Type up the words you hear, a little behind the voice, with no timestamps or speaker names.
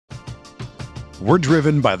We're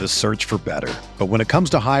driven by the search for better. But when it comes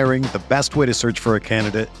to hiring, the best way to search for a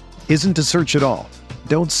candidate isn't to search at all.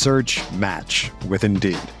 Don't search, match with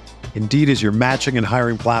Indeed. Indeed is your matching and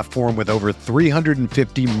hiring platform with over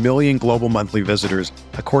 350 million global monthly visitors,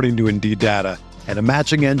 according to Indeed data, and a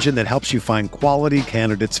matching engine that helps you find quality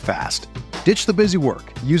candidates fast. Ditch the busy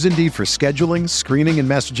work. Use Indeed for scheduling, screening, and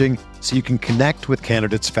messaging so you can connect with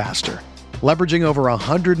candidates faster. Leveraging over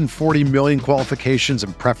 140 million qualifications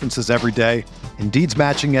and preferences every day, Indeed's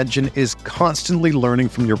matching engine is constantly learning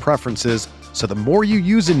from your preferences, so the more you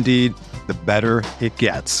use Indeed, the better it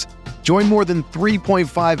gets. Join more than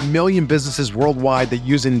 3.5 million businesses worldwide that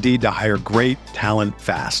use Indeed to hire great talent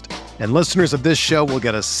fast. And listeners of this show will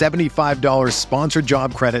get a $75 sponsored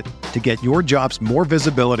job credit to get your jobs more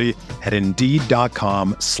visibility at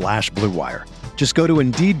Indeed.com/Blue Wire. Just go to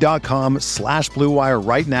Indeed.com/Blue Wire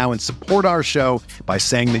right now and support our show by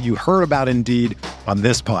saying that you heard about Indeed on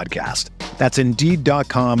this podcast. That's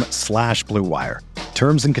Indeed.com/Blue Wire.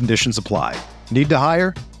 Terms and conditions apply. Need to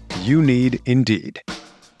hire? You need Indeed.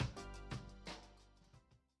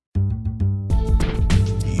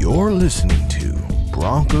 You're listening to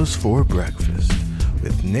Broncos for Breakfast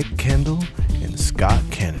with Nick Kendall and Scott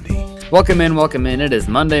Kennedy. Welcome in. It is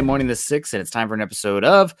Monday morning the 6th, and it's time for an episode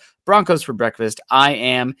of Broncos for Breakfast. I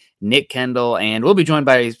am Nick Kendall, and we'll be joined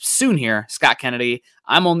by soon here, Scott Kennedy.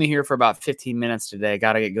 I'm only here for about 15 minutes today.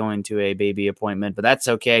 Got to get going to a baby appointment, but that's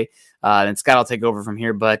okay. And Scott will take over from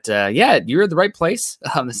here. But yeah, you're at the right place.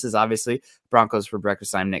 This is obviously Broncos for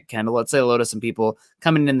Breakfast. I'm Nick Kendall. Let's say hello to some people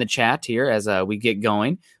coming in the chat here as we get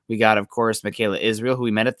going. We got, of course, Michaela Israel, who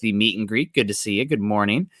we met at the meet and greet. Good to see you. Good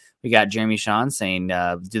morning. We got Jeremy Sean saying,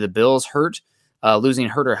 do the Bills hurt? Losing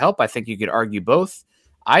hurt or help? I think you could argue both.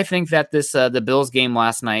 I think that this the Bills game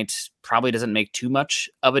last night probably doesn't make too much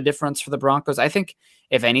of a difference for the Broncos. I think,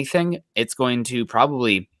 if anything, it's going to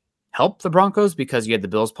probably help the Broncos because you had the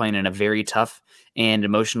Bills playing in a very tough and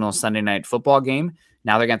emotional Sunday night football game.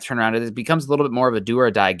 Now they're going to turn around. It becomes a little bit more of a do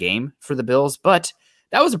or die game for the Bills, but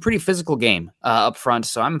that was a pretty physical game up front.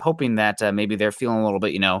 So I'm hoping that maybe they're feeling a little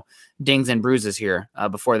bit, dings and bruises here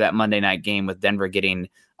before that Monday night game with Denver getting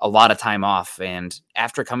a lot of time off. And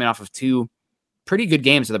after coming off of two pretty good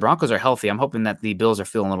games, so the Broncos are healthy. I'm hoping that the Bills are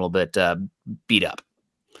feeling a little bit beat up.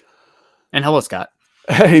 And hello, Scott.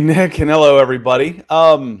 Hey, Nick, and hello, everybody.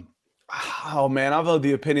 Oh, man, I've of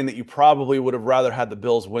the opinion that you probably would have rather had the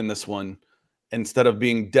Bills win this one instead of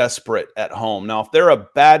being desperate at home. Now, if they're a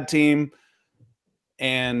bad team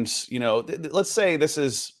and, let's say this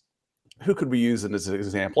is, who could we use as an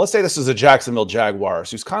example? Let's say this is a Jacksonville Jaguars,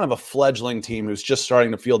 who's kind of a fledgling team who's just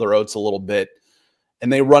starting to feel their oats a little bit,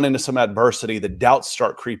 and they run into some adversity, the doubts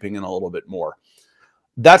start creeping in a little bit more.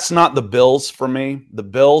 That's not the Bills for me. The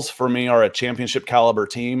Bills for me are a championship caliber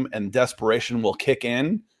team, and desperation will kick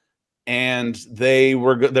in, and they're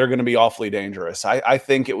going to be awfully dangerous. I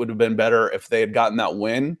think it would have been better if they had gotten that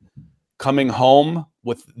win coming home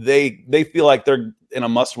with they feel like they're in a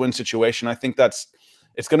must-win situation. I think it's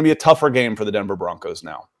going to be a tougher game for the Denver Broncos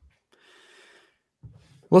now.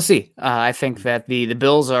 We'll see. I think that the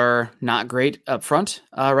Bills are not great up front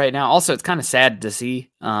right now. Also, it's kind of sad to see,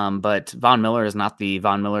 but Von Miller is not the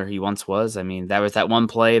Von Miller he once was. I mean, that was that one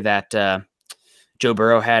play that Joe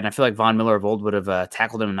Burrow had, and I feel like Von Miller of old would have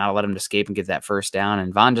tackled him and not let him escape and get that first down,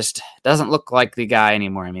 and Von just doesn't look like the guy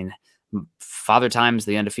anymore. I mean, Father Time's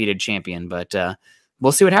the undefeated champion, but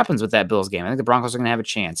we'll see what happens with that Bills game. I think the Broncos are going to have a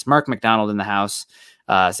chance. Mark McDonald in the house.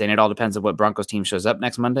 Saying it all depends on what Broncos team shows up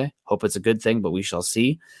next Monday. Hope it's a good thing, but we shall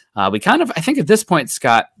see. I think at this point,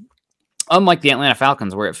 Scott, unlike the Atlanta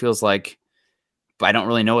Falcons, where it feels like I don't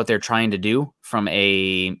really know what they're trying to do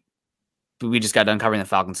we just got done covering the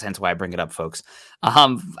Falcons, hence why I bring it up, folks.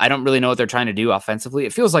 I don't really know what they're trying to do offensively.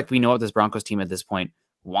 It feels like we know what this Broncos team at this point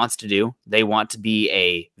wants to do. They want to be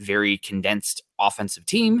a very condensed offensive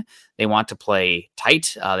team. They want to play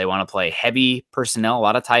tight. They want to play heavy personnel, a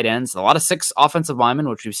lot of tight ends, a lot of 6 offensive linemen,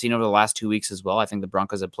 which we've seen over the last 2 weeks as well. I think the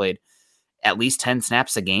Broncos have played at least 10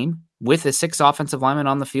 snaps a game with the 6 offensive linemen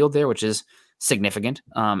on the field there, which is significant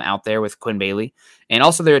out there with Quinn Bailey. And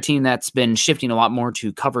also they're a team that's been shifting a lot more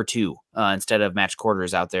to cover 2 instead of match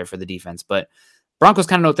quarters out there for the defense. But Broncos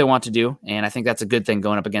kind of know what they want to do, and I think that's a good thing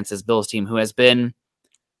going up against this Bills team who has been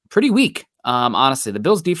pretty weak. Honestly, the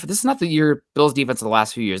Bills defense, this is not your Bills defense of the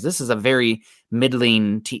last few years. This is a very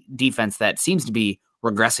middling defense that seems to be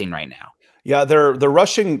regressing right now. Yeah, their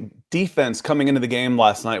rushing defense coming into the game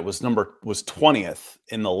last night was 20th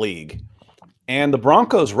in the league. And the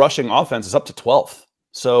Broncos rushing offense is up to 12th.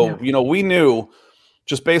 So, we knew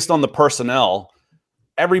just based on the personnel,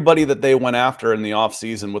 everybody that they went after in the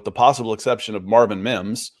offseason, with the possible exception of Marvin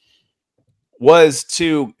Mims, was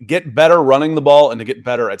to get better running the ball and to get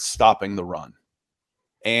better at stopping the run.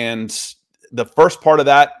 And the first part of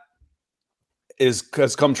that has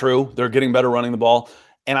come true. They're getting better running the ball.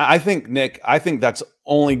 And I think, Nick, that's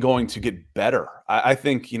only going to get better. I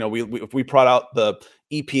think, if we brought out the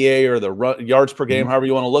EPA or the yards per game, however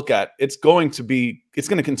you want to look at, it's going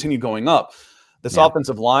to continue going up. This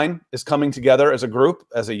offensive line is coming together as a group,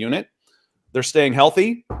 as a unit. They're staying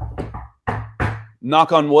healthy.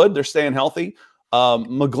 Knock on wood, they're staying healthy.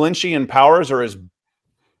 McGlinchey and Powers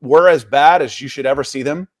were as bad as you should ever see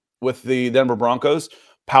them with the Denver Broncos.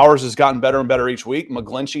 Powers has gotten better and better each week.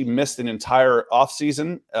 McGlinchey missed an entire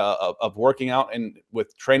offseason of working out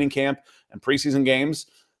with training camp and preseason games,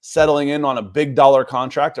 settling in on a big dollar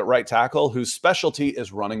contract at right tackle, whose specialty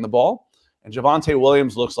is running the ball. And Javonte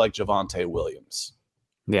Williams looks like Javonte Williams.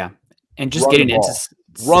 Yeah. And just getting into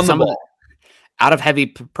the ball. Out of heavy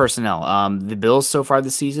personnel. The Bills so far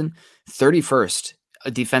this season, 31st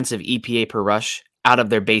defensive EPA per rush out of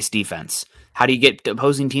their base defense. How do you get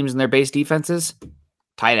opposing teams in their base defenses?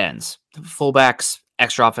 Tight ends, fullbacks,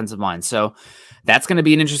 extra offensive line. So that's going to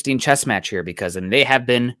be an interesting chess match here because they have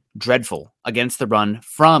been dreadful against the run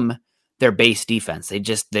from their base defense.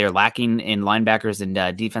 They're lacking in linebackers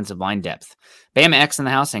and defensive line depth. Bama X in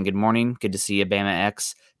the house, and good morning. Good to see you, Bama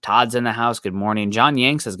X. Todd's in the house. Good morning. John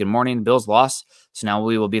Yang says, good morning. Bills lost. So now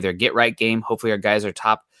we will be their get right game. Hopefully our guys are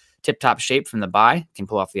tip-top shape from the bye. Can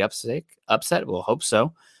pull off the upset. We'll hope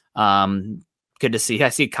so. Good to see you. I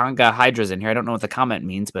see Conga Hydra's in here. I don't know what the comment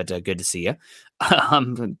means, but good to see you.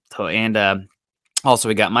 Also,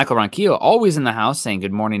 we got Michael Ronquillo always in the house saying,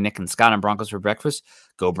 good morning, Nick and Scott on Broncos for breakfast.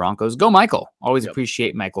 Go Broncos. Go Michael. Always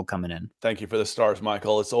appreciate Michael coming in. Thank you for the stars,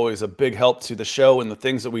 Michael. It's always a big help to the show and the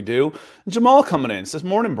things that we do. And Jamal coming in says,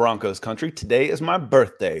 morning, Broncos country. Today is my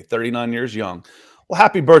birthday, 39 years young. Well,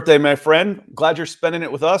 happy birthday, my friend. Glad you're spending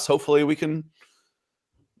it with us. Hopefully we can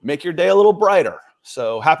make your day a little brighter.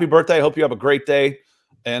 So happy birthday. Hope you have a great day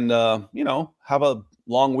and, have a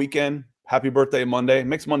long weekend. Happy birthday Monday.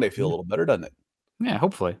 Makes Monday feel a little better, doesn't it? Yeah,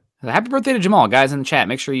 hopefully. Happy birthday to Jamal, guys in the chat.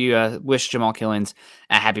 Make sure you wish Jamal Killings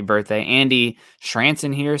a happy birthday. Andy Schrantz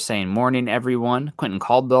in here saying morning, everyone. Quentin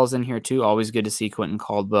Caldwell's in here too. Always good to see Quentin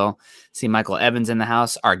Caldwell. See Michael Evans in the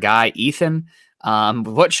house. Our guy, Ethan.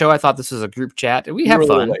 What show? I thought this was a group chat. We have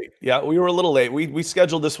fun. Yeah, we were a little late. We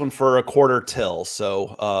scheduled this one for a quarter till.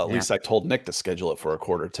 So at least I told Nick to schedule it for a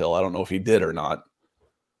quarter till. I don't know if he did or not.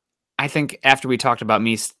 I think after we talked about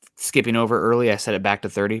me skipping over early, I set it back to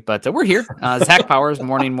 30, but we're here. Zach Powers,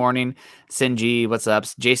 morning. Sinji, what's up?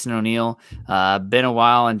 Jason O'Neill, been a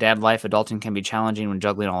while in dad life. Adulting can be challenging when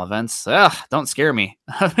juggling all events. Don't scare me.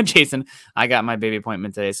 Jason, I got my baby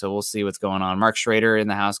appointment today, so we'll see what's going on. Mark Schrader in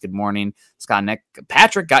the house. Good morning. Scott, Nick,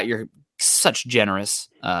 Patrick got your such generous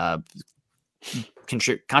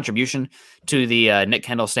contribution to the Nick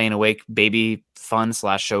Kendall staying awake baby fun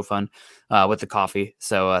 / show fun with the coffee.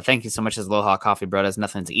 So thank you so much as Aloha Coffee Brothers.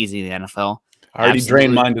 Nothing's easy in the NFL. I already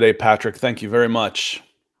drained mine today, Patrick. Thank you very much.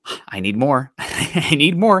 I need more. I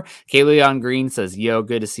need more. Kayleon Green says, yo,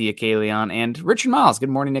 good to see you, Kayleon. And Richard Miles, good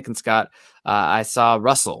morning, Nick and Scott. I saw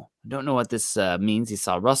Russell. Don't know what this means. He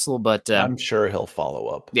saw Russell, but I'm sure he'll follow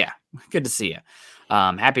up. Yeah, good to see you.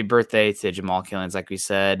 Happy birthday to Jamal Killings, like we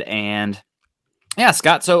said. And yeah,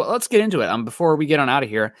 Scott, so let's get into it. Before we get on out of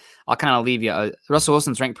here, I'll kind of leave you. Russell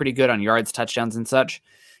Wilson's ranked pretty good on yards, touchdowns, and such.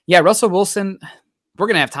 Yeah, Russell Wilson, we're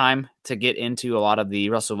going to have time to get into a lot of the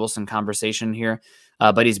Russell Wilson conversation here,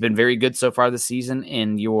 but he's been very good so far this season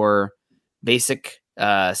in your basic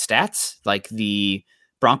stats, like the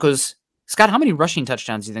Broncos. Scott, how many rushing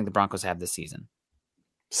touchdowns do you think the Broncos have this season?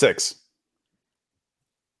 6.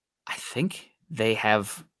 I think they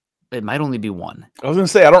have... It might only be 1. I was going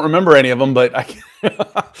to say, I don't remember any of them, but I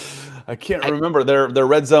can't remember. Their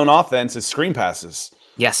red zone offense is screen passes.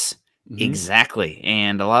 Yes, exactly.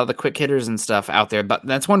 And a lot of the quick hitters and stuff out there. But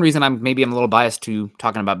that's one reason I'm a little biased to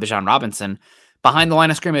talking about Bijan Robinson behind the line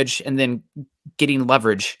of scrimmage and then getting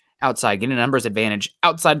leverage outside, getting a numbers advantage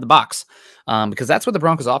outside the box. Because that's what the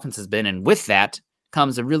Broncos offense has been. And with that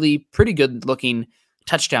comes a really pretty good looking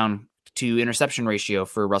touchdown to interception ratio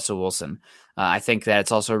for Russell Wilson. I think that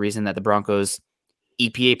it's also a reason that the Broncos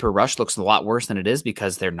EPA per rush looks a lot worse than it is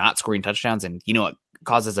because they're not scoring touchdowns. And you know what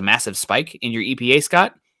causes a massive spike in your EPA,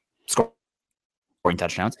 Scott? Scoring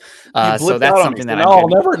touchdowns. So that's something that I'll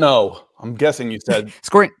never know. I'm guessing you said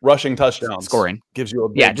scoring, rushing touchdowns. Scoring gives you a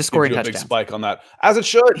big, just scoring touchdowns. Big spike on that. As it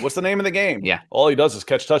should. What's the name of the game? Yeah. All he does is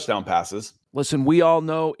catch touchdown passes. Listen, we all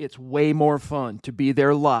know it's way more fun to be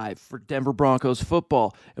there live for Denver Broncos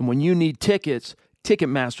football. And when you need tickets,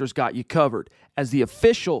 Ticketmaster's got you covered. As the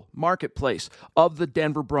official marketplace of the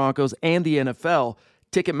Denver Broncos and the NFL,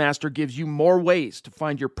 Ticketmaster gives you more ways to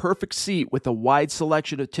find your perfect seat with a wide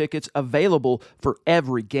selection of tickets available for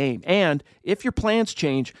every game. And if your plans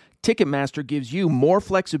change, Ticketmaster gives you more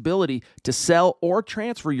flexibility to sell or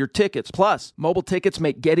transfer your tickets. Plus, mobile tickets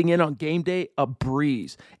make getting in on game day a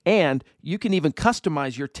breeze. And you can even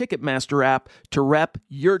customize your Ticketmaster app to rep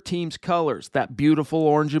your team's colors, that beautiful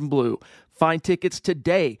orange and blue. Find tickets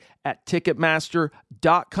today at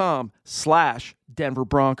Ticketmaster.com/Denver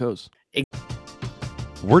Broncos.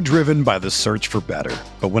 We're driven by the search for better.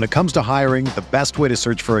 But when it comes to hiring, the best way to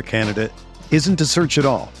search for a candidate isn't to search at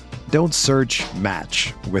all. Don't search,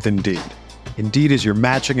 match with Indeed. Indeed is your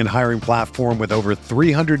matching and hiring platform with over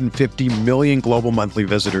 350 million global monthly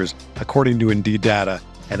visitors, according to Indeed data,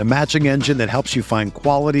 and a matching engine that helps you find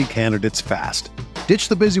quality candidates fast. Ditch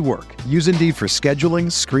the busy work. Use Indeed for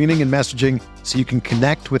scheduling, screening, and messaging so you can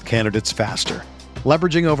connect with candidates faster.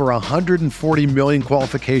 Leveraging over 140 million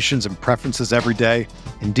qualifications and preferences every day,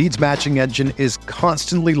 Indeed's matching engine is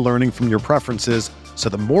constantly learning from your preferences, so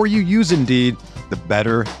the more you use Indeed, the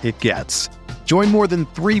better it gets. Join more than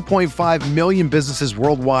 3.5 million businesses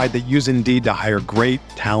worldwide that use Indeed to hire great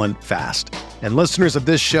talent fast. And listeners of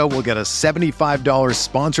this show will get a $75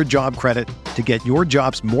 sponsored job credit to get your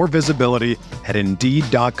jobs more visibility at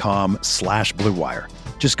Indeed.com/Blue Wire.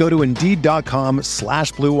 Just go to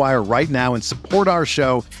Indeed.com/Blue Wire right now and support our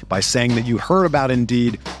show by saying that you heard about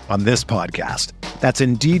Indeed on this podcast. That's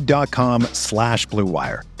Indeed.com/Blue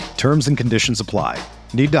Wire. Terms and conditions apply.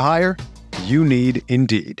 Need to hire? You need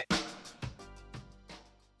Indeed.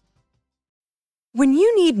 When you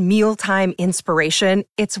need mealtime inspiration,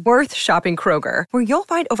 it's worth shopping Kroger, where you'll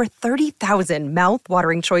find over 30,000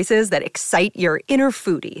 mouth-watering choices that excite your inner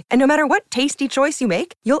foodie. And no matter what tasty choice you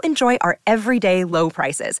make, you'll enjoy our everyday low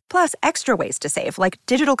prices, plus extra ways to save, like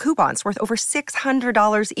digital coupons worth over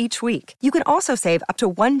 $600 each week. You can also save up to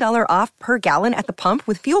 $1 off per gallon at the pump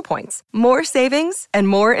with fuel points. More savings and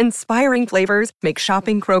more inspiring flavors make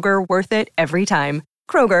shopping Kroger worth it every time.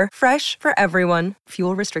 Kroger, fresh for everyone.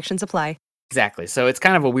 Fuel restrictions apply. Exactly. So it's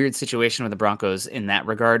kind of a weird situation with the Broncos in that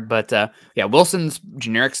regard. But yeah, Wilson's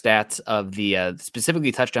generic stats of the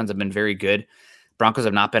specifically touchdowns have been very good. Broncos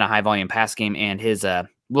have not been a high volume pass game, and his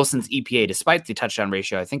Wilson's EPA, despite the touchdown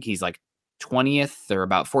ratio, I think he's like 20th or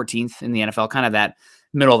about 14th in the NFL, kind of that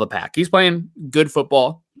middle of the pack. He's playing good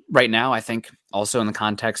football right now. I think also in the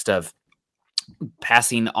context of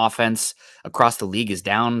passing offense across the league is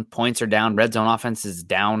down, points are down, red zone offense is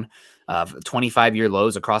down. 25-year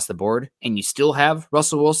lows across the board, and you still have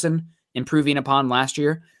Russell Wilson improving upon last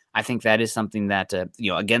year. I think that is something that,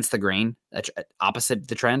 against the grain, opposite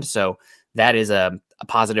the trend. So that is a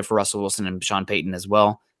positive for Russell Wilson and Sean Payton as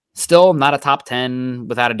well. Still not a top 10,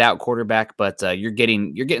 without a doubt, quarterback, but you're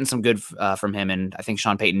getting some good from him, and I think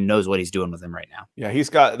Sean Payton knows what he's doing with him right now. Yeah, he's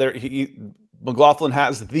got there. McLaughlin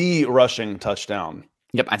has the rushing touchdown.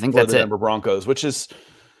 Yep, I think for that's the it. Denver Broncos, which is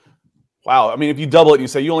wow. I mean, if you double it and you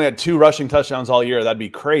say you only had 2 rushing touchdowns all year, that'd be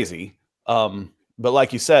crazy. But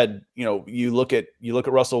like you said, you look at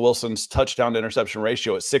Russell Wilson's touchdown to interception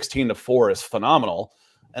ratio at 16-4 is phenomenal.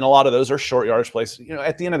 And a lot of those are short yardage plays.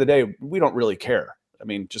 At the end of the day, we don't really care. I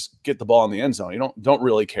mean, just get the ball in the end zone. You don't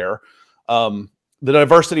really care. The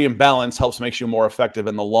diversity and balance helps makes you more effective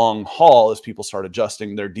in the long haul as people start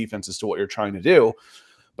adjusting their defenses to what you're trying to do.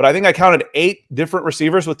 But I think I counted 8 different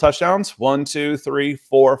receivers with touchdowns. 1, 2, 3,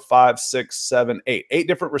 4, 5, 6, 7, 8. 8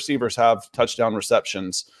 different receivers have touchdown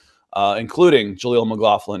receptions, including Jaleel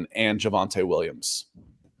McLaughlin and Javonte Williams.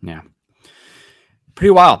 Yeah.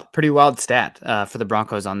 Pretty wild stat for the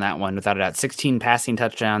Broncos on that one, without a doubt. 16 passing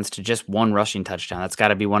touchdowns to just 1 rushing touchdown. That's got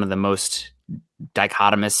to be one of the most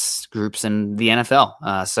dichotomous groups in the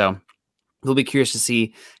NFL. So we'll be curious to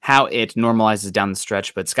see how it normalizes down the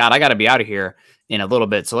stretch. But Scott, I got to be out of here in a little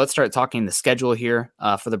bit. So let's start talking the schedule here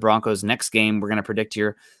for the Broncos. Next game, we're going to predict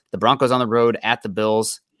here the Broncos on the road at the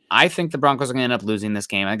Bills. I think the Broncos are going to end up losing this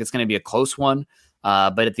game. I think it's going to be a close one.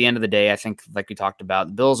 But at the end of the day, I think, like we talked about,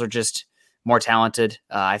 the Bills are just more talented.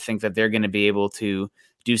 I think that they're going to be able to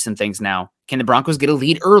do some things now. Can the Broncos get a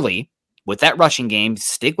lead early with that rushing game,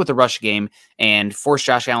 stick with the rush game, and force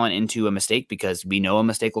Josh Allen into a mistake, because we know a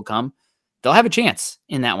mistake will come? They'll have a chance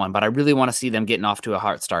in that one, but I really want to see them getting off to a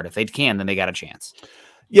hot start. If they can, then they got a chance.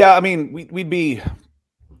 Yeah, I mean, we'd be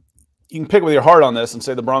 – you can pick with your heart on this and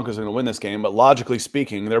say the Broncos are going to win this game, but logically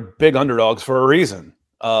speaking, they're big underdogs for a reason.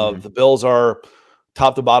 The Bills are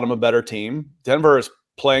top to bottom a better team. Denver is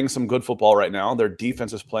playing some good football right now. Their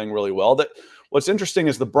defense is playing really well. What's interesting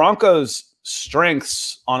is the Broncos'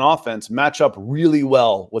 strengths on offense match up really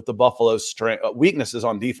well with the Buffalo's weaknesses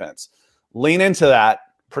on defense. Lean into that.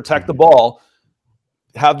 Protect the ball.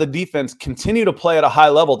 have the defense continue to play at a high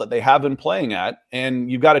level that they have been playing at,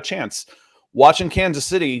 and you've got a chance. Watching Kansas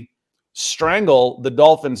City strangle the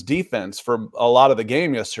Dolphins defense for a lot of the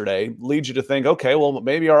game yesterday leads you to think, okay, well,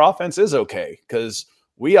 maybe our offense is okay because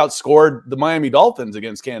we outscored the Miami Dolphins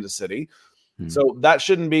against Kansas City. So that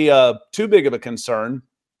shouldn't be too big of a concern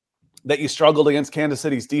that you struggled against Kansas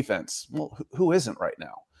City's defense. Well, who isn't right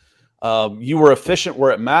now? You were efficient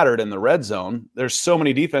where it mattered in the red zone. There's so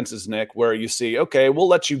many defenses, Nick, where you see, okay, we'll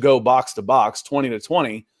let you go box to box,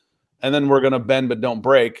 20-20, and then we're going to bend but don't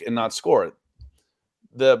break and not score it.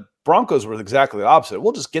 The Broncos were exactly the opposite.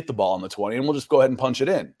 We'll just get the ball on the 20 and we'll just go ahead and punch it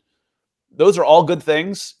in. Those are all good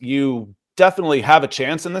things. You definitely have a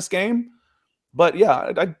chance in this game. But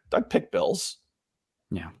yeah, I'd pick Bills.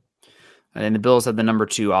 Yeah. And the Bills have the number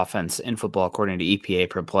 2 offense in football, according to EPA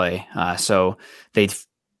per play. So they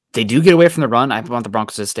do get away from the run. I want the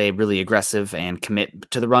Broncos to stay really aggressive and commit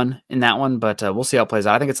to the run in that one, but we'll see how it plays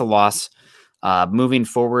out. I think it's a loss moving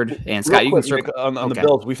forward. And Scott, you can Nick, on the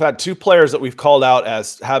Bills, we've had 2 players that we've called out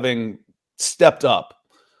as having stepped up.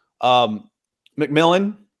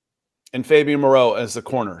 McMillan and Fabian Moreau as the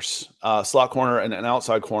corners, slot corner and an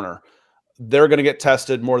outside corner. They're going to get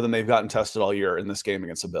tested more than they've gotten tested all year in this game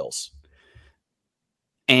against the Bills.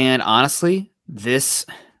 And honestly, this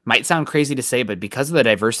might sound crazy to say, but because of the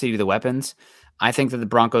diversity of the weapons, I think that the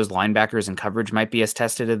Broncos linebackers and coverage might be as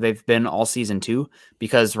tested as they've been all season too,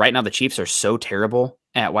 because right now the Chiefs are so terrible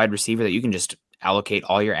at wide receiver that you can just allocate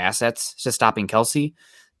all your assets to stopping Kelsey.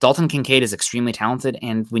 Dalton Kincaid is extremely talented.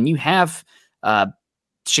 And when you have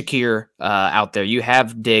Shakir out there, you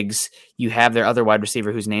have Diggs, you have their other wide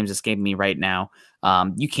receiver whose name's escaping me right now.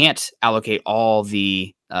 You can't allocate all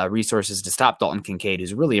the resources to stop Dalton Kincaid,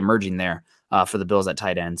 who's really emerging there for the Bills at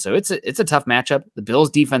tight end. So it's a tough matchup. The Bills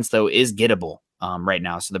defense though is gettable right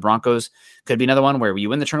now. So the Broncos could be another one where you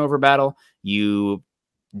win the turnover battle, you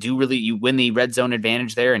win the red zone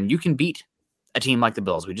advantage there, and you can beat a team like the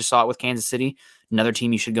Bills. We just saw it with Kansas City, another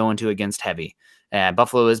team you should go into against heavy.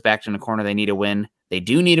 Buffalo is backed in a corner. They need a win. They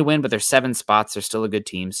do need a win, but there's 7 spots. They're still a good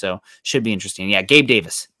team, so should be interesting. Yeah, Gabe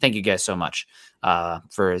Davis. Thank you guys so much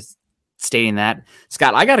for stating that.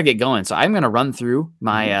 Scott, I got to get going, so I'm going to run through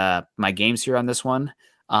my my games here on this one.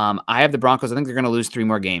 I have the Broncos. I think they're going to lose 3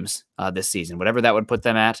 more games this season, whatever that would put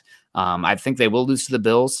them at. I think they will lose to the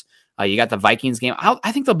Bills. You got the Vikings game.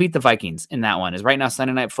 I think they'll beat the Vikings in that one. Is right now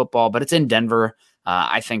Sunday Night Football, but it's in Denver.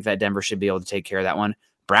 I think that Denver should be able to take care of that one.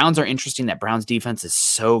 Browns are interesting. That Browns defense is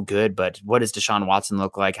so good, but what does Deshaun Watson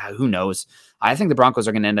look like? Who knows? I think the Broncos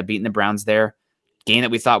are going to end up beating the Browns there. Game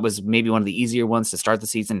that we thought was maybe one of the easier ones to start the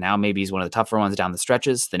season. Now maybe he's one of the tougher ones down the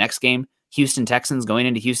stretches. The next game, Houston Texans going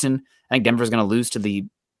into Houston. I think Denver's going to lose to the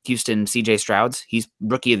Houston CJ Strouds. He's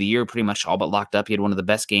rookie of the year, pretty much all but locked up. He had one of the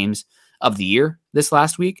best games of the year this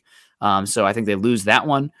last week. So I think they lose that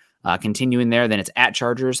one. Continuing there, then it's at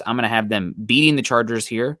Chargers. I'm going to have them beating the Chargers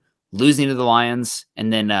here, losing to the Lions,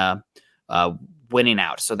 and then winning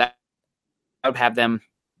out. So that I would have them,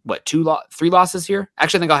 3 losses here?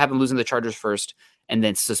 Actually, I think I'll have them losing to the Chargers first, and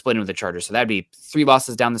then splitting with the Chargers. So that'd be 3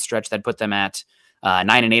 losses down the stretch. That'd put them at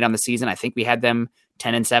 9-8 on the season. I think we had them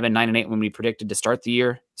 10-7, 9-8 when we predicted to start the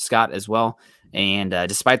year, Scott, as well. And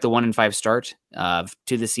despite the 1-5 start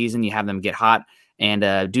to the season, you have them get hot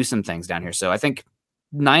and do some things down here. So I think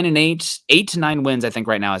 9-8, 8-9 wins, I think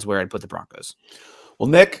right now is where I'd put the Broncos. Well,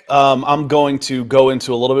 Nick, I'm going to go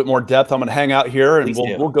into a little bit more depth. I'm going to hang out here, and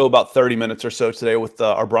we'll go about 30 minutes or so today with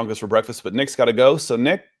our Broncos for breakfast. But Nick's got to go. So,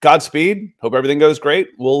 Nick, Godspeed. Hope everything goes great.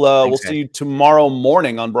 We'll see you tomorrow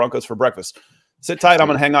morning on Broncos for breakfast. Sit tight. I'm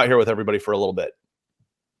going to hang out here with everybody for a little bit.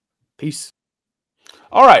 Peace.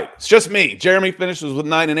 All right. It's just me. Jeremy finishes with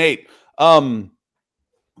 9-8.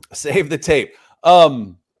 Save the tape.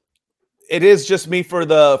 It is just me for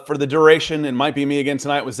the duration, and might be me again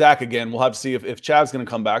tonight with Zach again. We'll have to see if Chad's going to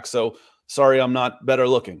come back. So sorry, I'm not better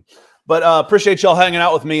looking, but appreciate y'all hanging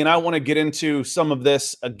out with me. And I want to get into some of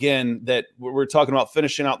this again, that we're talking about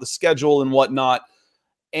finishing out the schedule and whatnot.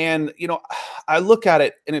 And, I look at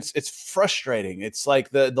it and it's frustrating. It's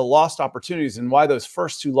like the lost opportunities and why those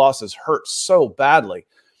first 2 losses hurt so badly.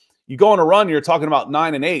 You go on a run, you're talking about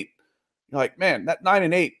 9-8. You're like, man, that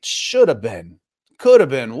 9-8 should have been, could have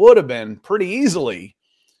been, would have been pretty easily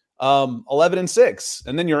 11-6,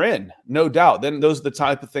 and then you're in, no doubt. Then those are the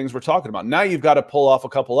type of things we're talking about. Now you've got to pull off a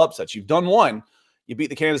couple upsets. You've done one. You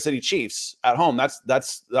beat the Kansas City Chiefs at home. That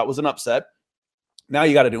was an upset. Now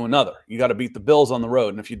you got to do another. You got to beat the Bills on the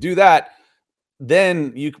road, and if you do that,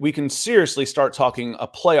 then we can seriously start talking a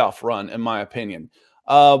playoff run, in my opinion.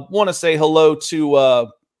 Want to say hello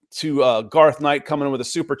to Garth Knight coming in with a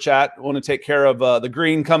super chat. Want to take care of the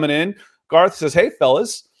green coming in. Garth says, hey,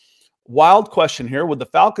 fellas, Wild question here. Would the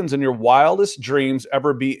Falcons in your wildest dreams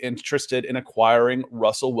ever be interested in acquiring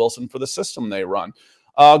Russell Wilson for the system they run?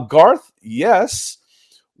 Garth, yes.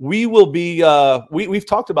 We will be, we've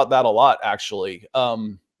talked about that a lot, actually.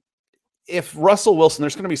 If Russell Wilson,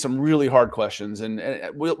 there's going to be some really hard questions, and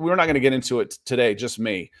we're not going to get into it today, just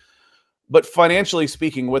me. But financially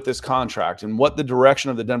speaking, with this contract and what the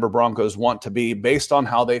direction of the Denver Broncos want to be based on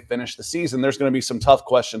how they finish the season, there's going to be some tough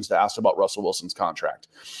questions to ask about Russell Wilson's contract.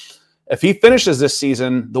 If he finishes this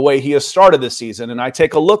season the way he has started this season, and I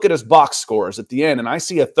take a look at his box scores at the end, and I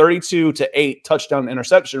see a 32-8 touchdown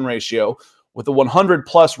interception ratio with a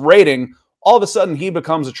 100-plus rating, all of a sudden he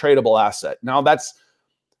becomes a tradable asset. Now, that's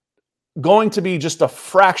going to be just a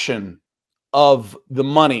fraction of the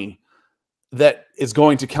money that is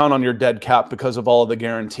going to count on your dead cap because of all of the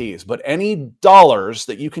guarantees. But any dollars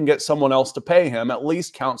that you can get someone else to pay him at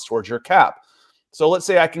least counts towards your cap. So let's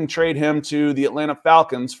say I can trade him to the Atlanta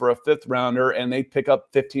Falcons for a 5th rounder and they pick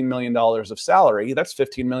up $15 million of salary. That's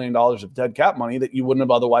 $15 million of dead cap money that you wouldn't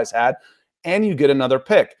have otherwise had, and you get another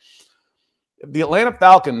pick. If the Atlanta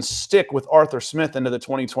Falcons stick with Arthur Smith into the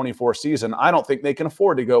 2024 season, I don't think they can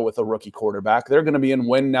afford to go with a rookie quarterback. They're going to be in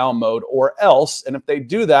win-now mode or else, and if they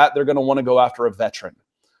do that, they're going to want to go after a veteran.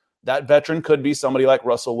 That veteran could be somebody like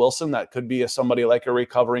Russell Wilson. That could be somebody like a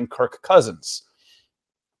recovering Kirk Cousins.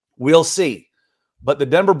 We'll see. But the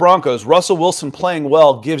Denver Broncos, Russell Wilson playing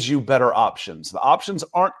well gives you better options. The options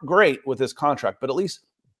aren't great with this contract, but at least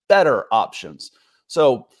better options.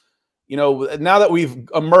 So, you know, now that we've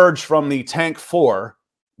emerged from the tank 4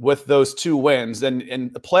 with those 2 wins,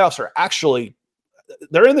 and the playoffs are actually,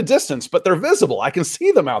 they're in the distance, but they're visible. I can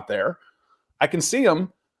see them out there. I can see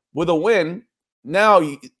them with a win. Now,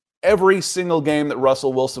 every single game that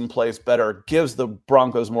Russell Wilson plays better gives the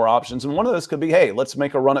Broncos more options. And one of those could be, hey, let's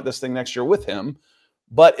make a run at this thing next year with him.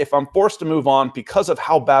 But if I'm forced to move on because of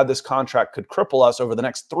how bad this contract could cripple us over the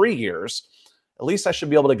next 3 years, at least I should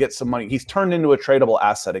be able to get some money. He's turned into a tradable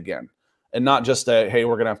asset again, and not just a, hey,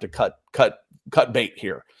 we're going to have to cut bait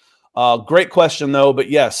here. Great question, though. But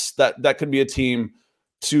yes, that could be a team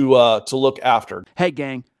to look after. Hey,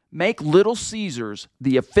 gang, make Little Caesars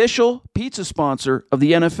the official pizza sponsor of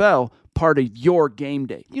the NFL part of your game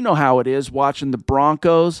day. You know how it is watching the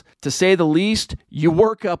Broncos. To say the least, you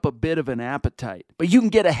work up a bit of an appetite. But you can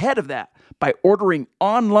get ahead of that by ordering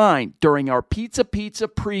online during our Pizza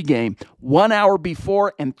pregame 1 hour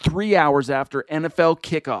before and 3 hours after NFL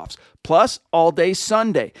kickoffs, plus all day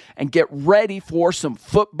Sunday, and get ready for some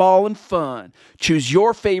football and fun. Choose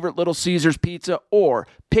your favorite Little Caesars pizza or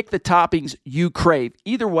pick the toppings you crave.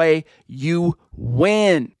 Either way, you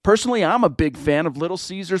win. Personally, I'm a big fan of Little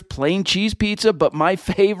Caesars plain cheese pizza, but my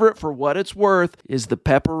favorite, for what it's worth, is the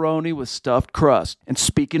pepperoni with stuffed crust. And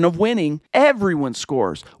speaking of winning, everyone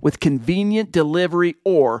scores with convenient delivery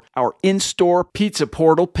or our in-store pizza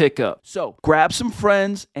portal pickup. So grab some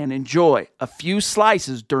friends and enjoy a few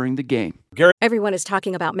slices during the game. Everyone is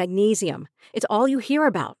talking about magnesium. It's all you hear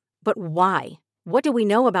about. But why? What do we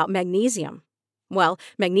know about magnesium? Well,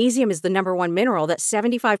 magnesium is the #1 mineral that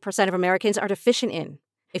 75% of Americans are deficient in.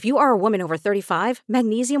 If you are a woman over 35,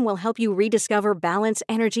 magnesium will help you rediscover balance,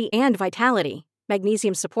 energy, and vitality.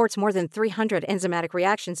 Magnesium supports more than 300 enzymatic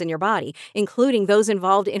reactions in your body, including those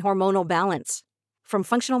involved in hormonal balance. From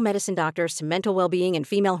functional medicine doctors to mental well-being and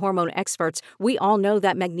female hormone experts, we all know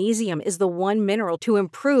that magnesium is the one mineral to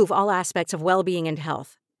improve all aspects of well-being and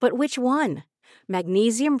health. But which one?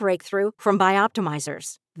 Magnesium Breakthrough from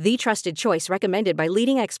Bioptimizers, the trusted choice recommended by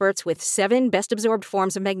leading experts with 7 best-absorbed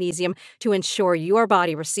forms of magnesium to ensure your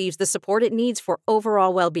body receives the support it needs for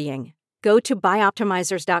overall well-being. Go to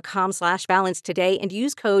bioptimizers.com/balance today and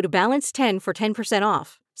use code BALANCE10 for 10%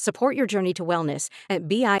 off. Support your journey to wellness at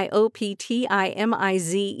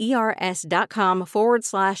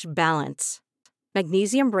bioptimizers.com/balance.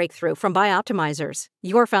 Magnesium Breakthrough from Bioptimizers,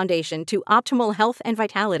 your foundation to optimal health and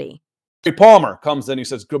vitality. Palmer comes in. He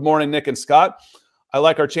says, good morning, Nick and Scott. I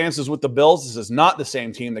like our chances with the Bills. This is not the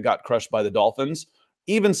same team that got crushed by the Dolphins.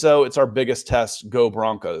 Even so, it's our biggest test. Go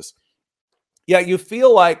Broncos. Yeah, you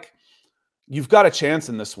feel like you've got a chance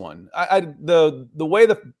in this one. The way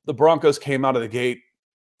the Broncos came out of the gate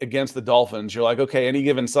against the Dolphins, you're like, okay, any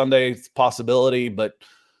given Sunday, it's a possibility, but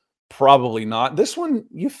probably not. This one,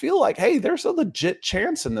 you feel like, hey, there's a legit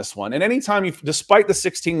chance in this one. And anytime despite the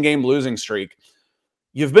 16-game losing streak,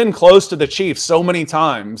 you've been close to the Chiefs so many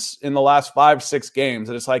times in the last 5-6 games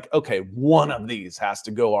that it's like, okay, one of these has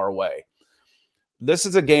to go our way. This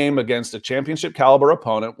is a game against a championship caliber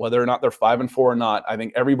opponent, whether or not they're 5-4 or not. I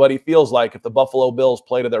think everybody feels like if the Buffalo Bills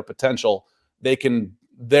play to their potential,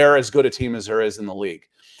 they're as good a team as there is in the league.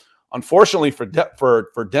 Unfortunately for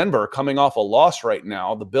Denver, coming off a loss right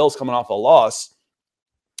now, the Bills coming off a loss,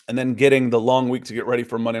 and then getting the long week to get ready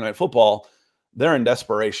for Monday Night Football, they're in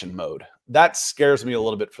desperation mode. That scares me a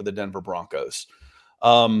little bit for the Denver Broncos.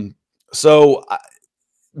 It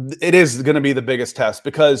is going to be the biggest test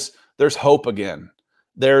because there's hope again.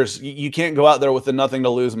 You can't go out there with a nothing to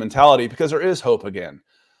lose mentality because there is hope again.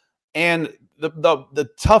 And the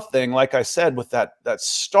tough thing, like I said, with that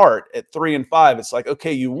start at 3-5, it's like,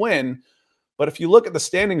 okay, you win. But if you look at the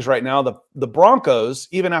standings right now, the Broncos,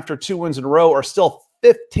 even after 2 wins in a row, are still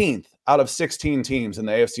 15th out of 16 teams in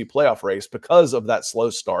the AFC playoff race because of that slow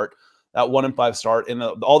start, that 1-5 start, and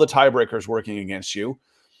all the tiebreakers working against you.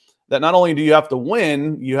 That not only do you have to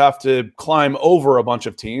win, you have to climb over a bunch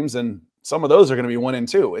of teams, and some of those are going to be winning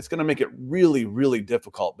too. It's going to make it really, really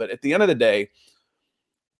difficult. But at the end of the day,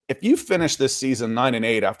 if you finish this season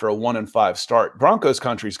 9-8 after a 1-5 start, Broncos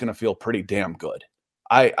country is going to feel pretty damn good.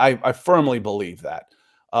 I firmly believe that.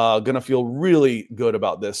 Going to feel really good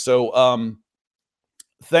about this. So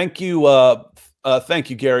thank you,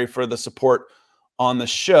 Gary, for the support on the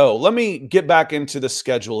show. Let me get back into the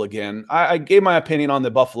schedule again. I gave my opinion on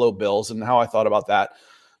the Buffalo Bills and how I thought about that.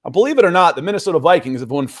 Believe it or not, the Minnesota Vikings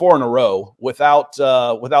have won 4 in a row without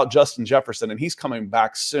Justin Jefferson, and he's coming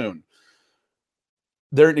back soon.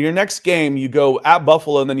 Your next game, you go at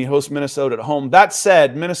Buffalo, and then you host Minnesota at home. That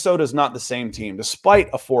said, Minnesota is not the same team, despite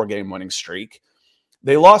a 4-game winning streak.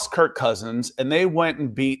 They lost Kirk Cousins, and they went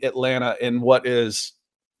and beat Atlanta in what is,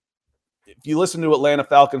 if you listen to Atlanta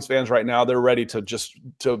Falcons fans right now, they're ready to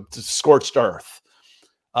scorched earth.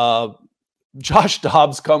 Josh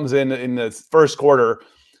Dobbs comes in the first quarter,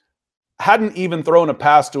 hadn't even thrown a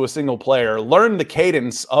pass to a single player, learned the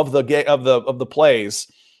cadence of the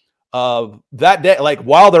plays. That day, like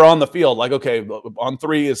while they're on the field, like, okay, on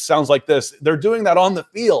 3, it sounds like this. They're doing that on the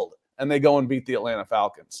field, and they go and beat the Atlanta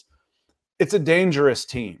Falcons. It's a dangerous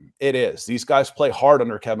team. It is. These guys play hard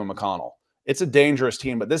under Kevin McConnell. It's a dangerous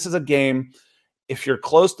team, but this is a game. If you're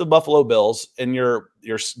close to Buffalo Bills and you're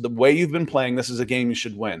the way you've been playing, this is a game you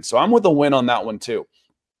should win. So I'm with a win on that one too.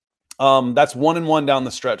 That's 1-1 down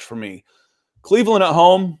the stretch for me. Cleveland at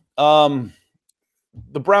home.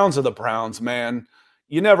 The Browns are the Browns, man.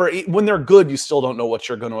 When they're good, you still don't know what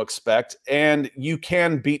you're going to expect, and you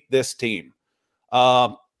can beat this team.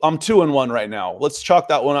 I'm 2-1 right now. Let's chalk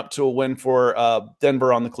that one up to a win for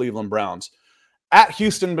Denver on the Cleveland Browns. At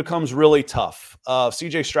Houston becomes really tough.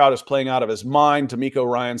 CJ Stroud is playing out of his mind. DeMeco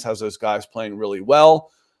Ryans has those guys playing really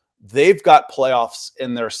well. They've got playoffs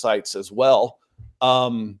in their sights as well.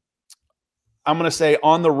 I'm going to say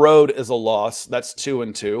on the road is a loss. That's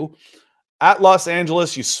 2-2. At Los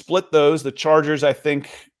Angeles, you split those. The Chargers, I think,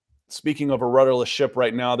 speaking of a rudderless ship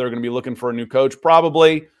right now, they're going to be looking for a new coach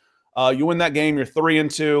probably. You win that game, you're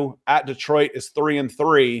 3-2. At Detroit is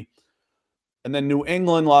 3-3. And then New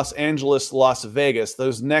England, Los Angeles, Las Vegas.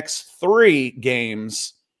 Those next 3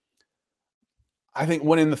 games, I think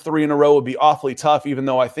winning the 3 in a row would be awfully tough, even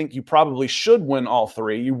though I think you probably should win all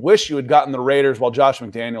 3. You wish you had gotten the Raiders while Josh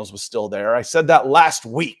McDaniels was still there. I said that last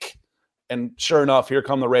week. And sure enough, here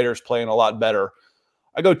come the Raiders playing a lot better.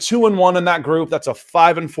 I go 2-1 in that group. That's a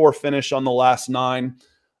 5-4 finish on the last 9.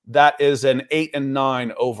 That is an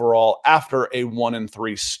 8-9 overall after a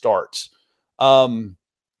 1-3 start.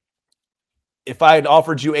 If I had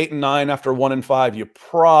offered you 8-9 after 1-5, you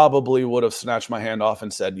probably would have snatched my hand off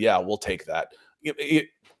and said, yeah, we'll take that.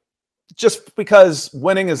 Just because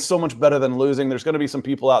winning is so much better than losing. There's going to be some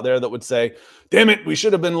people out there that would say, damn it, we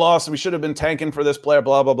should have been lost. We should have been tanking for this player,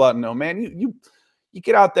 blah, blah, blah. No, man, you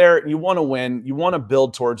get out there and you want to win. You want to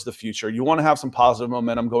build towards the future. You want to have some positive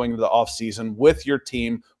momentum going into the offseason with your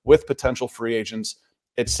team, with potential free agents,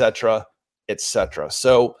 et cetera, et cetera.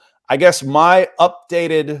 So I guess my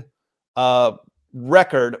updated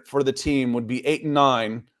record for the team would be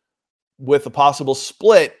 8-9 with a possible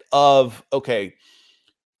split of, okay,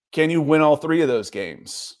 can you win all 3 of those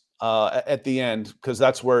games at the end? Because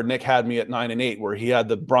that's where Nick had me at 9-8, where he had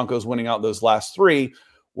the Broncos winning out those last 3,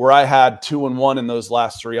 where I had 2-1 in those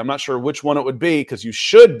last 3. I'm not sure which one it would be because you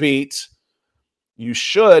should beat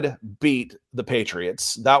the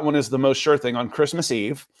Patriots. That one is the most sure thing on Christmas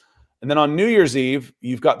Eve. And then on New Year's Eve,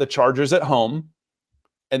 you've got the Chargers at home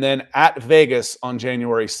and then at Vegas on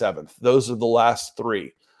January 7th. Those are the last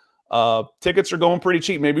 3. Tickets are going pretty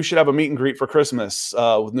cheap. Maybe we should have a meet and greet for Christmas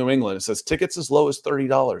with New England. It says tickets as low as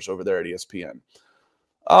 $30 over there at ESPN.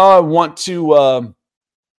 I want to,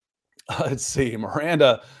 let's see,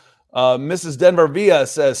 Miranda, Mrs. Denver Villa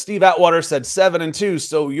says, Steve Atwater said 7-2,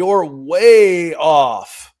 so you're way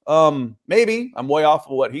off. Maybe I'm way off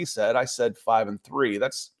of what he said. I said 5-3.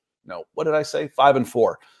 What did I say?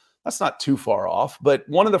 5-4. That's not too far off. But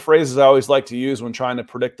one of the phrases I always like to use when trying to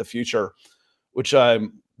predict the future, which I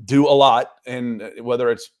do a lot, and whether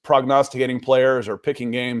it's prognosticating players or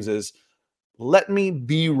picking games, is let me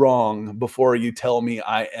be wrong before you tell me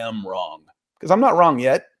I am wrong. Because I'm not wrong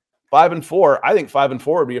yet. 5-4. I think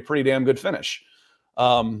 5-4 would be a pretty damn good finish.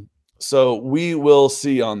 So we will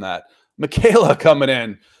see on that. Michaela coming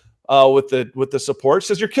in with the support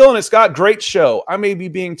says, "You're killing it, Scott. Great show. I may be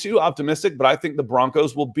being too optimistic, but I think the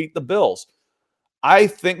Broncos will beat the Bills. I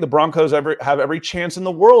think the Broncos have every chance in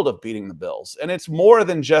the world of beating the Bills. And it's more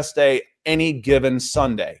than just any given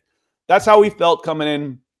Sunday." That's how we felt coming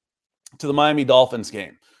in to the Miami Dolphins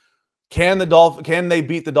game. Can they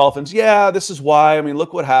beat the Dolphins? Yeah, this is why. I mean,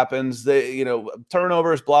 look what happens.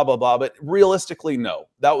 Turnovers, blah, blah, blah. But realistically, no.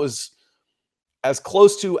 That was as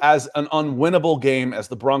close to as an unwinnable game as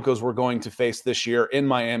the Broncos were going to face this year in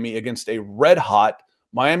Miami against a red-hot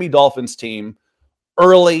Miami Dolphins team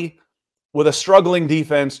early with a struggling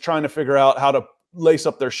defense trying to figure out how to lace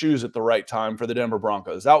up their shoes at the right time for the Denver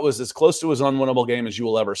Broncos. That was as close to as unwinnable game as you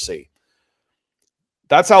will ever see.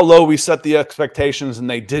 That's how low we set the expectations, and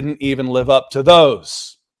they didn't even live up to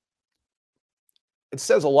those. It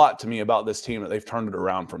says a lot to me about this team that they've turned it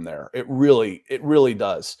around from there. It really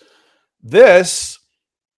does. This,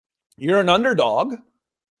 you're an underdog,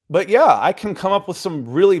 but yeah, I can come up with some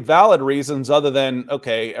really valid reasons other than,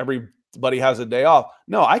 okay, everybody has a day off.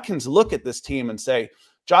 No, I can look at this team and say,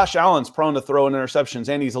 Josh Allen's prone to throwing interceptions,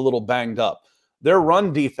 and he's a little banged up. Their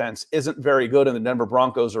run defense isn't very good, and the Denver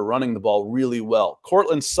Broncos are running the ball really well.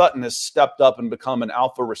 Cortland Sutton has stepped up and become an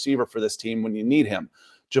alpha receiver for this team when you need him.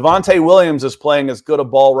 Javonte Williams is playing as good a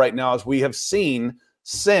ball right now as we have seen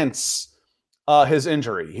since his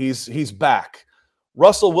injury. He's back.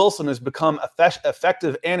 Russell Wilson has become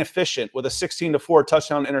effective and efficient with a 16-4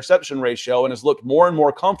 touchdown interception ratio and has looked more and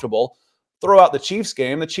more comfortable throughout the Chiefs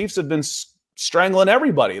game. The Chiefs have been strangling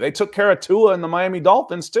everybody. They took care of Tua and the Miami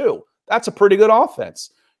Dolphins too. That's a pretty good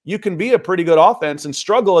offense. You can be a pretty good offense and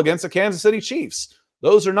struggle against the Kansas City Chiefs.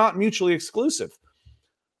 Those are not mutually exclusive.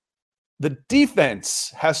 The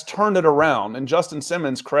defense has turned it around, and Justin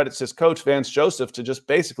Simmons credits his coach, Vance Joseph, to just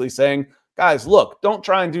basically saying, guys, look, don't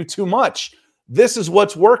try and do too much. This is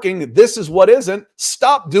what's working. This is what isn't.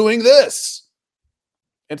 Stop doing this.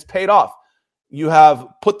 It's paid off. You have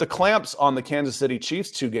put the clamps on the Kansas City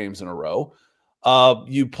Chiefs 2 games in a row.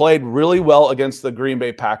 You played really well against the Green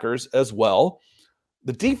Bay Packers as well.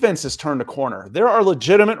 The defense has turned a corner. There are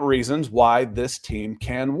legitimate reasons why this team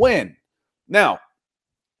can win. Now,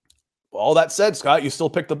 all that said, Scott, you still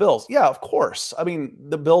pick the Bills. Yeah, of course. I mean,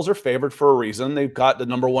 the Bills are favored for a reason. They've got the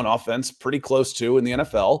number 1 offense pretty close to in the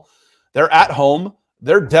NFL. They're at home.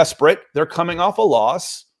 They're desperate. They're coming off a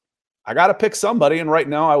loss. I got to pick somebody, and right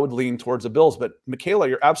now I would lean towards the Bills. But, Michaela,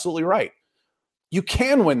 you're absolutely right. You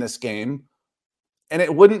can win this game. And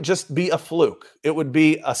it wouldn't just be a fluke. It would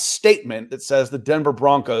be a statement that says the Denver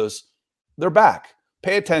Broncos, they're back.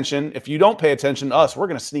 Pay attention. If you don't pay attention to us, we're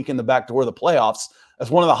going to sneak in the back door of the playoffs as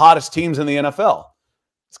one of the hottest teams in the NFL.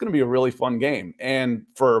 It's going to be a really fun game. And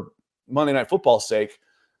for Monday Night Football's sake,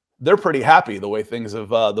 they're pretty happy the way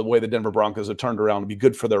the way the Denver Broncos have turned around to be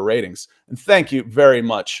good for their ratings. And thank you very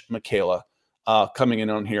much, Michaela, coming in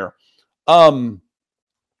on here.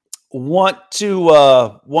 Want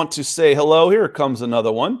to say hello. Here comes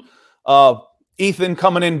another one. Ethan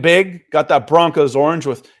coming in big, got that Broncos orange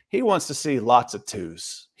with. He wants to see lots of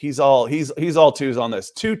 2s. He's all 2s on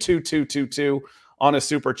this. 2 on his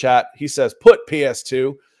super chat. He says put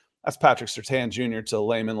PS2. That's Patrick Surtain Jr. to a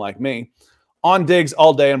layman like me. On Diggs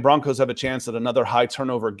all day, and Broncos have a chance at another high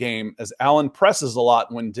turnover game as Allen presses a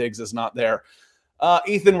lot when Diggs is not there.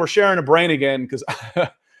 Ethan, we're sharing a brain again because.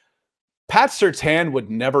 Pat Surtain would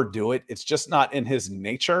never do it. It's just not in his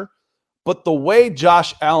nature. But the way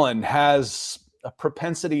Josh Allen has a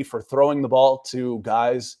propensity for throwing the ball to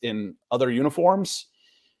guys in other uniforms,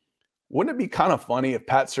 wouldn't it be kind of funny if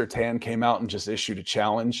Pat Surtain came out and just issued a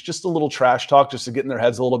challenge, just a little trash talk, just to get in their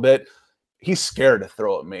heads a little bit? He's scared to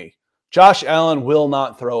throw at me. Josh Allen will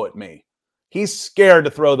not throw at me. He's scared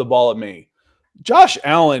to throw the ball at me. Josh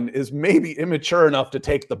Allen is maybe immature enough to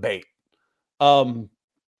take the bait.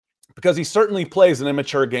 Because he certainly plays an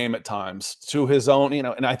immature game at times to his own,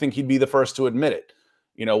 and I think he'd be the first to admit it,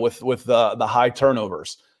 with the high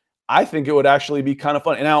turnovers. I think it would actually be kind of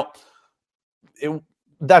fun. And now,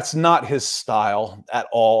 that's not his style at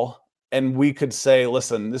all. And we could say,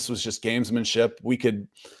 listen, this was just gamesmanship.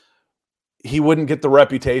 He wouldn't get the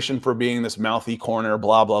reputation for being this mouthy corner,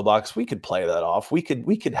 blah, blah, blah. 'Cause we could play that off. We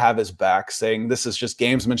could have his back saying this is just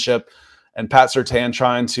gamesmanship and Pat Surtain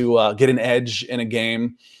trying to get an edge in a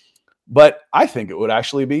game. But I think it would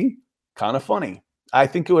actually be kind of funny. I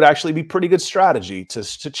think it would actually be pretty good strategy to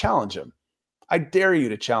challenge him. I dare you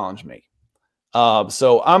to challenge me.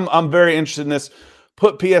 So I'm very interested in this.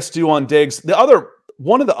 Put PS2 on Diggs.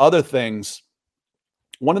 One of the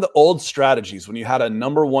old strategies when you had a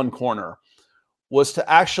number one corner was to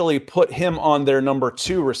actually put him on their number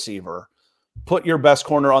two receiver, put your best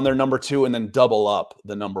corner on their number two, and then double up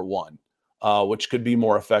the number one, which could be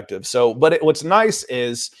more effective. So, but what's nice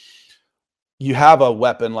is you have a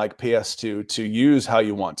weapon like PS2 to use how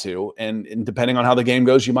you want to. And depending on how the game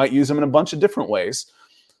goes, you might use them in a bunch of different ways.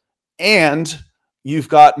 And you've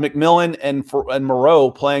got McMillan and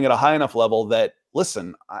Moreau playing at a high enough level that,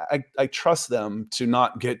 listen, I trust them to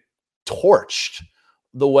not get torched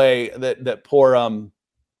the way that poor,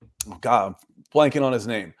 blanking on his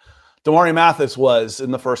name, Damari Mathis was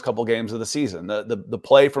in the first couple games of the season. The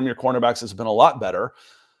play from your cornerbacks has been a lot better.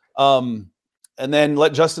 And then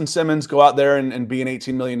let Justin Simmons go out there and be an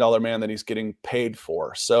 $18 million man that he's getting paid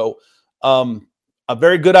for. So a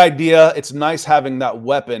very good idea. It's nice having that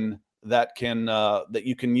weapon that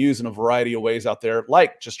you can use in a variety of ways out there,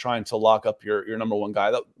 like just trying to lock up your number one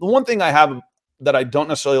guy. The one thing I have that I don't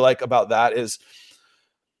necessarily like about that is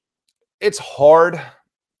it's hard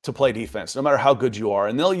to play defense, no matter how good you are.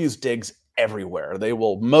 And they'll use Diggs everywhere. They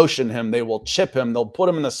will motion him. They will chip him. They'll put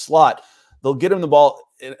him in the slot. They'll get him the ball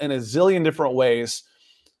in a zillion different ways.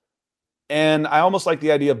 And I almost like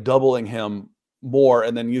the idea of doubling him more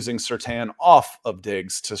and then using Surtain off of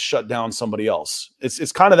Diggs to shut down somebody else.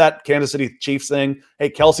 It's kind of that Kansas City Chiefs thing. Hey,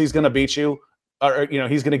 Kelsey's going to beat you. Or,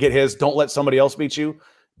 he's going to get his. Don't let somebody else beat you.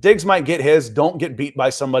 Diggs might get his. Don't get beat by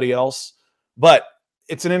somebody else. But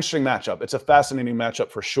it's an interesting matchup. It's a fascinating matchup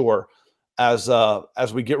for sure as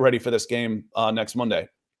we get ready for this game next Monday.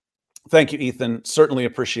 Thank you, Ethan. Certainly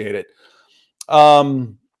appreciate it.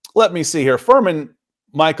 Let me see here. Furman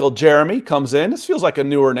Michael Jeremy comes in. This feels like a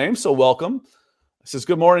newer name, so welcome. He says,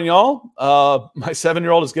 good morning, y'all. My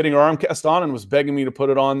 7-year-old is getting her Armcast on and was begging me to put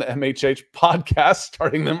it on the MHH podcast,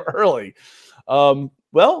 starting them early.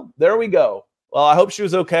 Well, there we go. Well, I hope she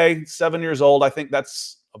was okay. 7 years old. I think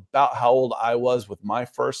that's about how old I was with my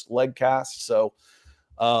first leg cast. So,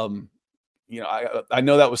 I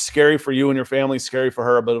know that was scary for you and your family, scary for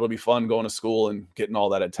her, but it'll be fun going to school and getting all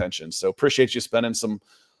that attention. So appreciate you spending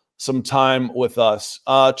some time with us.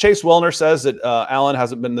 Chase Wellner says that Allen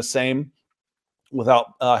hasn't been the same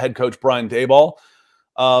without head coach Brian Daboll.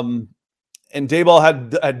 And Daboll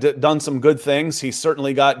had done some good things. He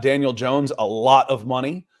certainly got Daniel Jones a lot of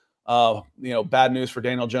money. Bad news for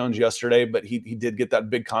Daniel Jones yesterday, but he did get that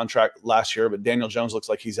big contract last year. But Daniel Jones looks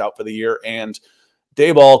like he's out for the year, and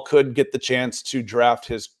Daboll could get the chance to draft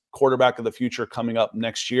his quarterback of the future coming up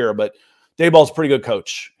next year. But Daboll's a pretty good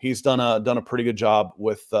coach. He's done a pretty good job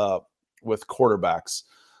with quarterbacks.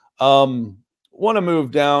 Want to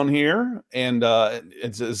move down here, and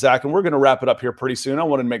it's Zach, and we're going to wrap it up here pretty soon. I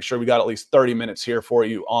wanted to make sure we got at least 30 minutes here for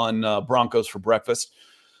you on Broncos for breakfast.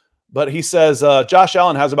 But he says, Josh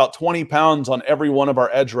Allen has about 20 pounds on every one of our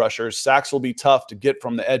edge rushers. Sacks will be tough to get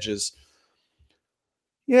from the edges.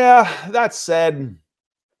 Yeah, that said,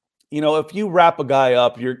 if you wrap a guy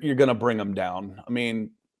up, you're going to bring him down. I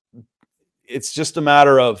mean, it's just a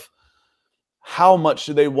matter of how much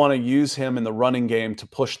do they want to use him in the running game to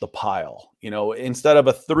push the pile. Instead of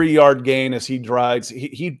a 3-yard gain as he drives,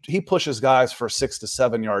 he pushes guys for 6 to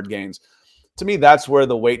 7 yard gains. To me, that's where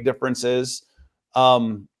the weight difference is.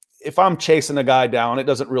 If I'm chasing a guy down, it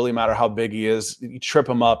doesn't really matter how big he is. You trip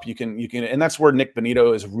him up, you can, and that's where Nick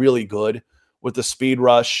Bonito is really good with the speed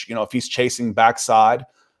rush. If he's chasing backside,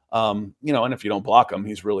 and if you don't block him,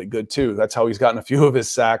 he's really good too. That's how he's gotten a few of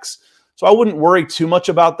his sacks. So I wouldn't worry too much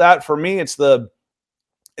about that. For me, it's the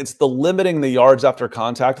limiting the yards after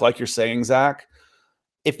contact, like you're saying, Zach.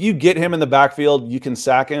 If you get him in the backfield, you can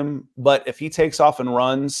sack him. But if he takes off and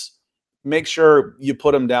runs, make sure you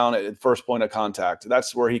put him down at first point of contact.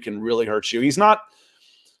 That's where he can really hurt you. He's got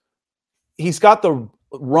the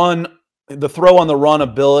throw on the run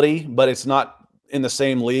ability, but it's not in the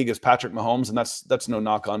same league as Patrick Mahomes. And that's no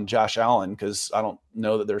knock on Josh Allen, because I don't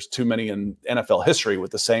know that there's too many in NFL history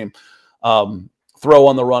with the same throw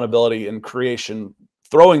on the run ability and creation,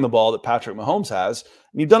 throwing the ball that Patrick Mahomes has.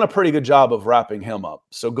 And you've done a pretty good job of wrapping him up.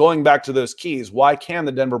 So going back to those keys, why can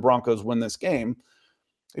the Denver Broncos win this game?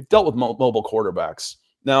 They've dealt with mobile quarterbacks.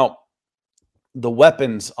 Now, the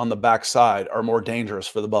weapons on the backside are more dangerous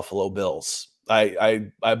for the Buffalo Bills.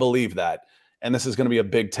 I believe that. And this is going to be a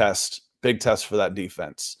big test for that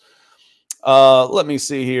defense. Let me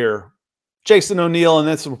see here. Jason O'Neill, and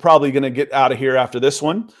this we're probably going to get out of here after this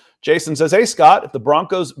one. Jason says, hey, Scott, if the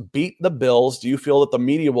Broncos beat the Bills, do you feel that the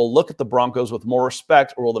media will look at the Broncos with more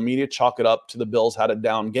respect, or will the media chalk it up to the Bills had a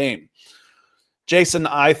down game? Jason,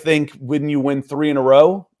 I think when you win 3 in a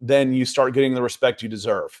row, then you start getting the respect you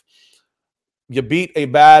deserve. You beat a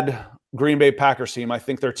bad Green Bay Packers team. I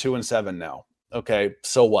think they're 2-7 now. Okay,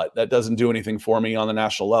 so what? That doesn't do anything for me on the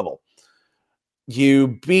national level.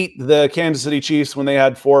 You beat the Kansas City Chiefs when they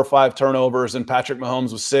had 4 or 5 turnovers and Patrick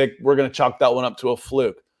Mahomes was sick. We're going to chalk that one up to a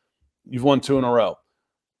fluke. You've won 2 in a row.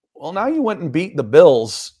 Well, now you went and beat the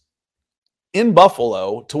Bills in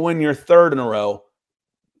Buffalo to win your 3rd in a row.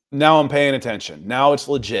 Now I'm paying attention. Now it's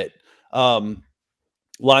legit.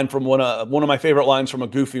 Line from one of my favorite lines from a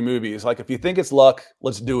Goofy movie is like, if you think it's luck,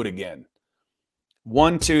 let's do it again.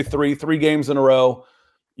 1, 2, 3 games in a row.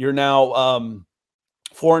 You're now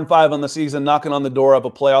 4-5 on the season, knocking on the door of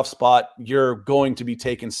a playoff spot. You're going to be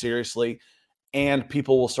taken seriously, and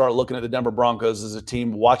people will start looking at the Denver Broncos as a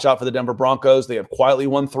team. Watch out for the Denver Broncos. They have quietly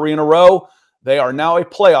won 3 in a row. They are now a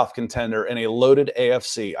playoff contender in a loaded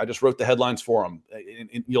AFC. I just wrote the headlines for them.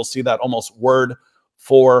 You'll see that almost word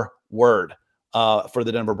for word for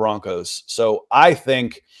the Denver Broncos. So I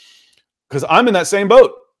think, because I'm in that same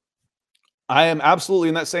boat, I am absolutely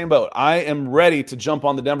in that same boat. I am ready to jump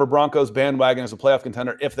on the Denver Broncos bandwagon as a playoff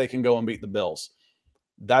contender if they can go and beat the Bills.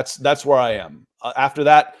 That's where I am. After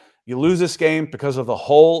that, you lose this game because of the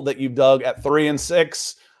hole that you've dug at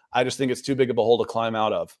 3-6. I just think it's too big of a hole to climb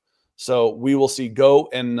out of. So we will see. Go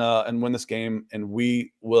and win this game, and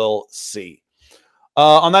we will see.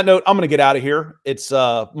 On that note, I'm going to get out of here. It's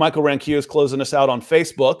Michael Ranquillo is closing us out on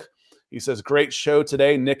Facebook. He says, great show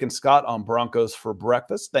today, Nick and Scott on Broncos for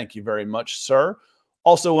Breakfast. Thank you very much, sir.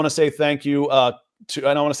 Also want to say thank you and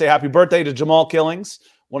I want to say happy birthday to Jamal Killings.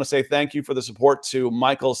 Want to say thank you for the support to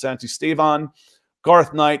Michael Santu-Stevan,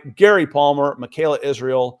 Garth Knight, Gary Palmer, Michaela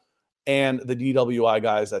Israel, and the DWI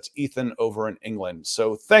guys. That's Ethan over in England.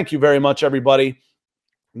 So thank you very much, everybody.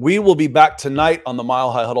 We will be back tonight on the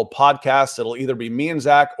Mile High Huddle podcast. It'll either be me and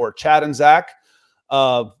Zach or Chad and Zach.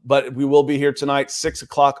 But we will be here tonight, 6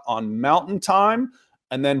 o'clock on Mountain Time.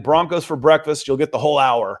 And then Broncos for Breakfast. You'll get the whole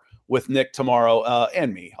hour with Nick tomorrow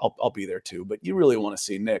and me. I'll be there too. But you really want to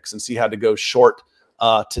see Nick since he had to go short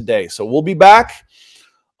today. So we'll be back.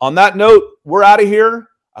 On that note, we're out of here.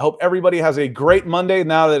 I hope everybody has a great Monday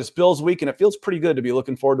now that it's Bills week, and it feels pretty good to be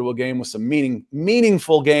looking forward to a game with some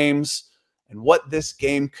meaningful games and what this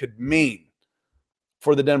game could mean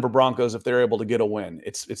for the Denver Broncos if they're able to get a win.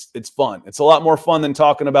 It's fun. It's a lot more fun than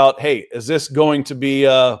talking about, hey, is this going to be,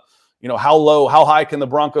 how high can the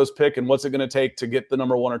Broncos pick and what's it going to take to get the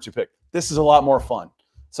number 1 or 2 pick? This is a lot more fun.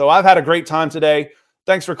 So I've had a great time today.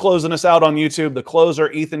 Thanks for closing us out on YouTube. The closer,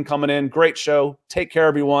 Ethan, coming in. Great show. Take care,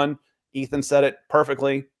 everyone. Ethan said it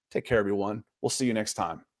perfectly. Take care, everyone. We'll see you next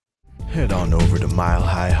time. Head on over to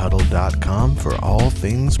milehighhuddle.com for all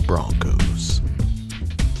things Broncos.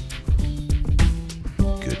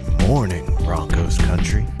 Good morning, Broncos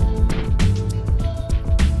country.